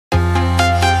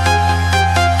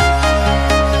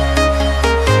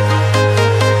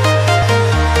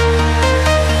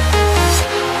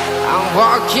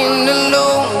walking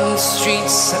alone, the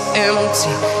streets are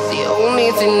empty. The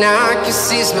only thing I can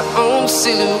see is my own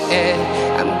silhouette.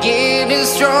 I'm getting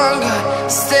stronger,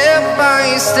 step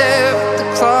by step. The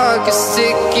clock is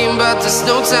ticking, but there's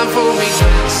no time for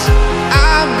regrets.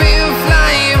 I've been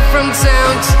flying from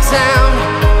town to town,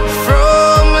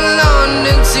 from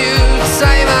London to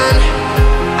Taiwan.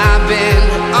 I've been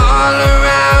all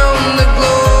around the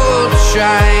globe,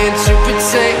 trying to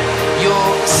protect your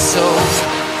soul.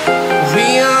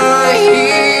 We are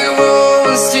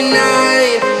heroes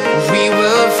tonight. We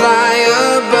will fly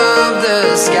above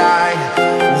the sky.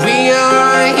 We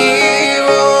are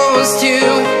heroes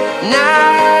tonight.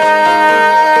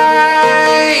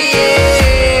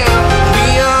 Yeah. We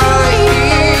are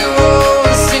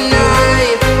heroes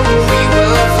tonight. We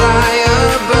will fly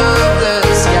above the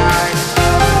sky.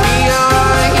 We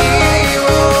are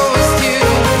heroes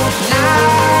tonight.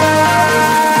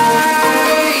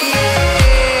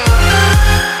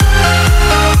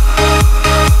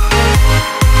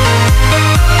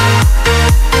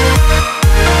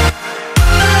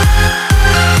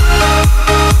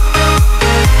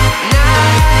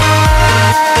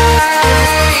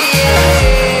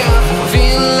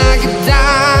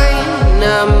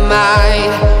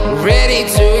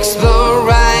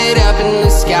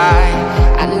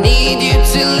 I need you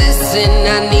to listen,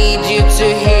 I need you to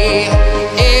hear,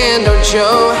 and don't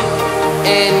show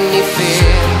any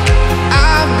fear.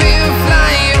 I've been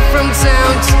flying from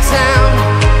town to town,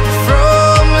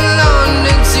 from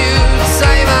London to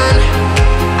Taiwan.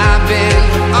 I've been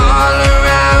all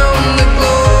around the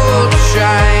globe,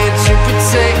 trying to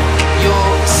protect your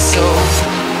soul.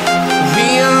 We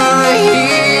are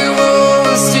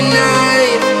heroes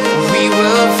tonight. We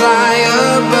will fly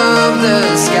above the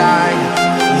sky.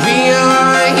 We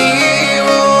are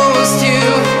heroes tonight.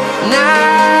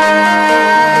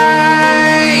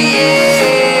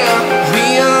 Yeah. We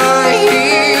are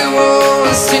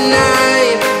heroes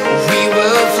tonight. We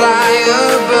will fly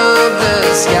above the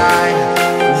sky.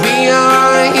 We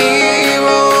are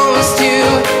heroes tonight.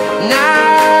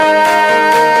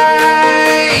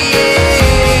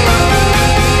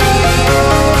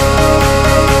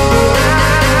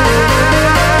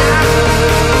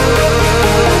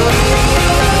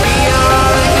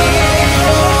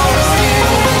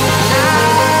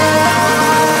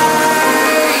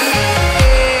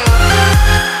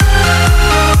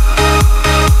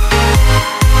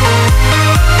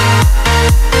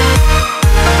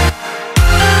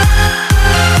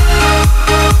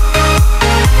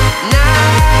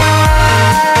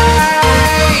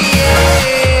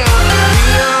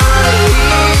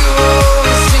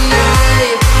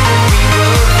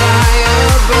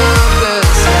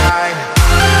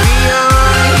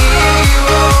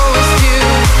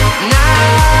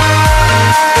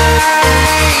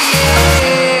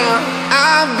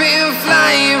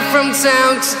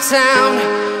 Town to town,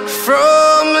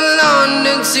 from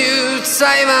London to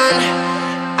Taiwan.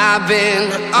 I've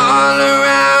been all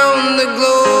around the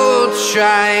globe,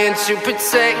 trying to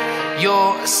protect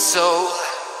your soul.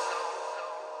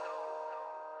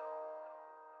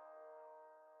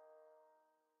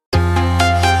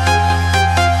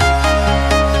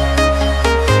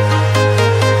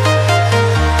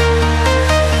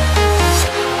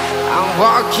 I'm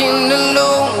walking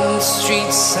alone, the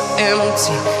streets are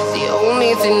empty. The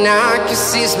only thing I can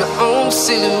see is my own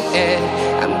silhouette.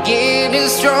 I'm getting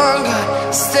stronger,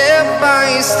 step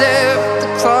by step. The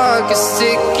clock is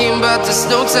ticking, but there's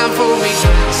no time for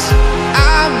regrets.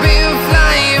 I've been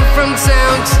flying from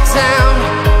town to town,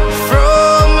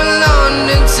 from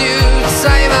London to